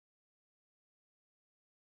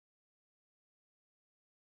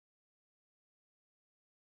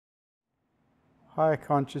Higher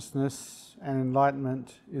consciousness and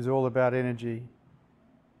enlightenment is all about energy.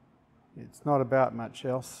 It's not about much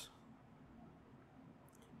else.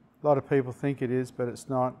 A lot of people think it is, but it's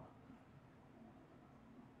not.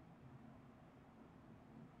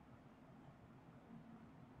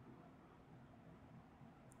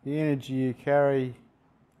 The energy you carry,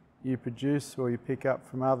 you produce or you pick up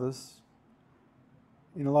from others,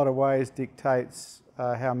 in a lot of ways dictates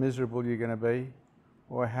how miserable you're going to be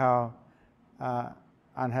or how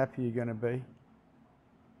unhappy you're going to be.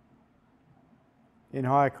 In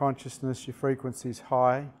higher consciousness, your frequency is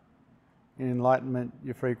high. In enlightenment,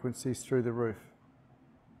 your frequency is through the roof.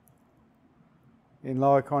 In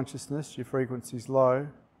lower consciousness, your frequency is low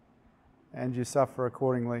and you suffer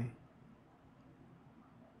accordingly.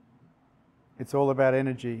 It's all about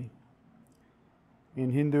energy.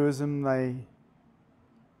 In Hinduism, they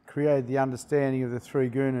created the understanding of the three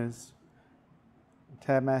gunas: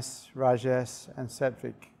 tamas, rajas and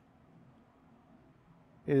sattvic.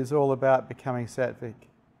 It is all about becoming sattvic.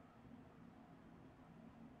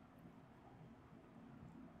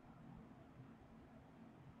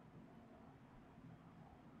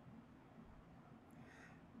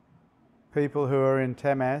 People who are in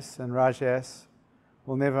tamas and rajas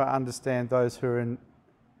will never understand those who are in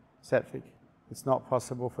sattvic. It's not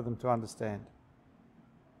possible for them to understand.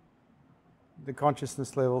 The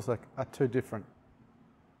consciousness levels are too different.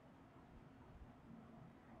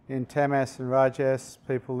 In tamas and rajas,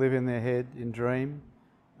 people live in their head, in dream,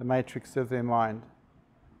 the matrix of their mind,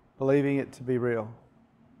 believing it to be real.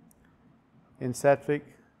 In sattvic,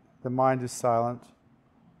 the mind is silent,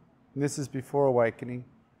 and this is before awakening.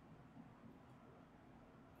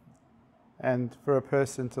 And for a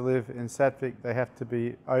person to live in sattvic, they have to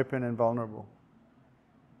be open and vulnerable.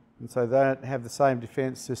 And so they don't have the same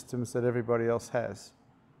defense systems that everybody else has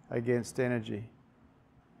against energy,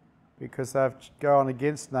 because they've gone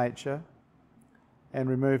against nature and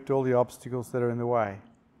removed all the obstacles that are in the way.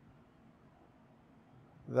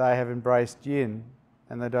 They have embraced yin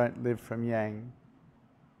and they don't live from yang.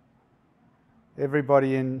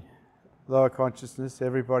 Everybody in lower consciousness,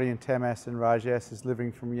 everybody in tamas and rajas is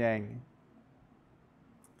living from yang.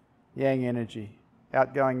 Yang energy,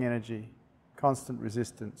 outgoing energy, constant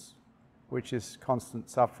resistance, which is constant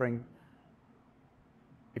suffering.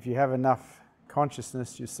 If you have enough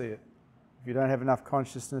consciousness, you see it. If you don't have enough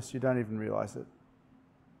consciousness, you don't even realize it.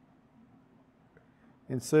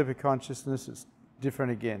 In super consciousness, it's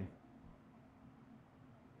different again.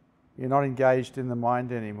 You're not engaged in the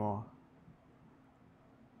mind anymore.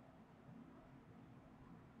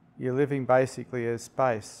 You're living basically as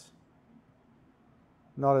space.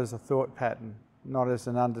 Not as a thought pattern, not as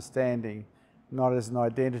an understanding, not as an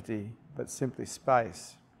identity, but simply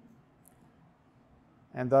space.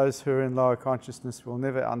 And those who are in lower consciousness will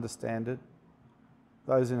never understand it.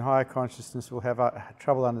 Those in higher consciousness will have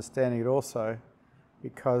trouble understanding it also,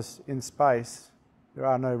 because in space there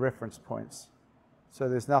are no reference points. So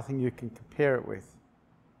there's nothing you can compare it with.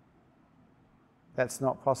 That's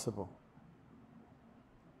not possible.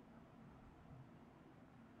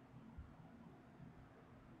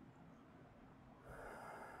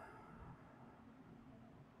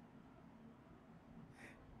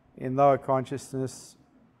 In lower consciousness,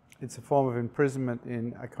 it's a form of imprisonment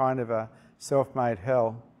in a kind of a self-made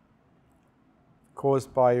hell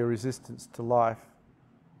caused by your resistance to life.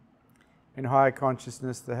 In higher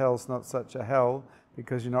consciousness, the hell's not such a hell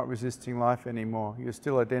because you're not resisting life anymore. You're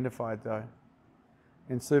still identified though.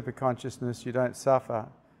 In super consciousness, you don't suffer,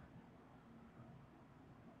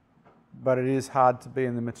 but it is hard to be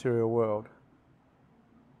in the material world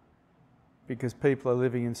because people are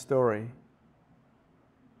living in story.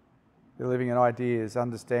 You're living in ideas,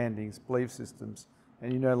 understandings, belief systems,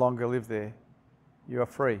 and you no longer live there. You are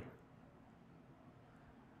free.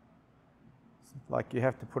 It's like you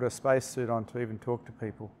have to put a spacesuit on to even talk to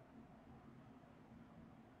people.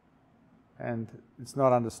 And it's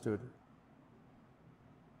not understood.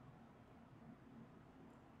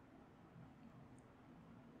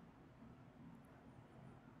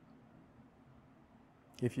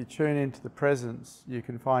 If you tune into the presence, you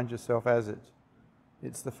can find yourself as it.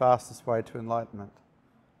 It's the fastest way to enlightenment.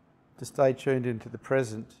 To stay tuned into the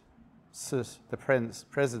presence,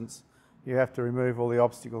 you have to remove all the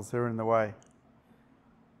obstacles that are in the way.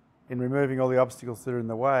 In removing all the obstacles that are in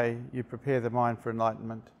the way, you prepare the mind for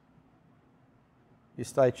enlightenment. You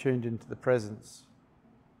stay tuned into the presence.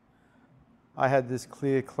 I had this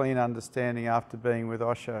clear, clean understanding after being with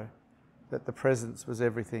Osho that the presence was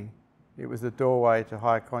everything. It was the doorway to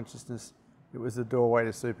higher consciousness. It was the doorway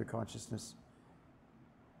to super consciousness.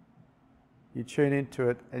 You tune into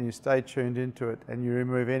it and you stay tuned into it, and you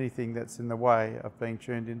remove anything that's in the way of being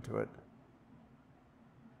tuned into it.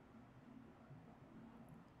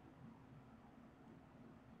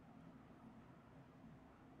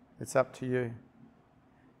 It's up to you.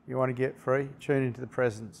 You want to get free? Tune into the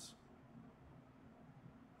presence.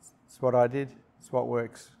 It's what I did. It's what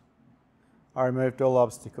works. I removed all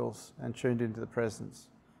obstacles and tuned into the presence,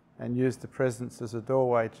 and used the presence as a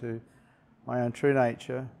doorway to my own true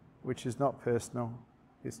nature, which is not personal,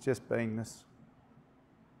 it's just beingness.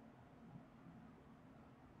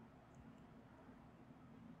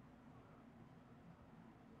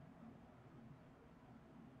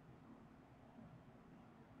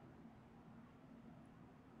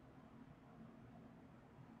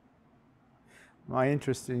 My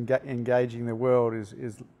interest in engaging the world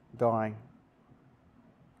is dying.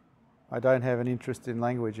 I don't have an interest in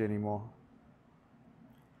language anymore,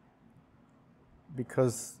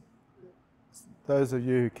 because those of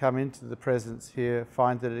you who come into the presence here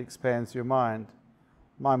find that it expands your mind.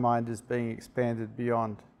 My mind is being expanded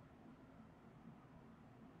beyond.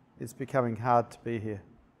 It's becoming hard to be here.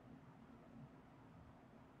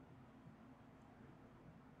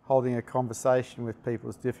 Holding a conversation with people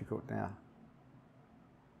is difficult now.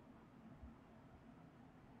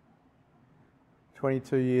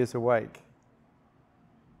 22 years awake.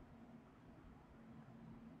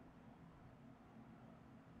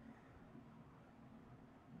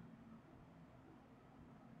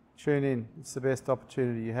 Tune in. It's the best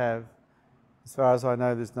opportunity you have. As far as I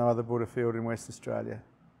know, there's no other Buddha field in West Australia.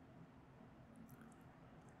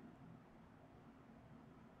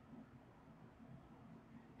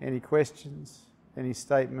 Any questions, any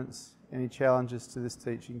statements, any challenges to this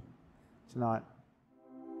teaching tonight?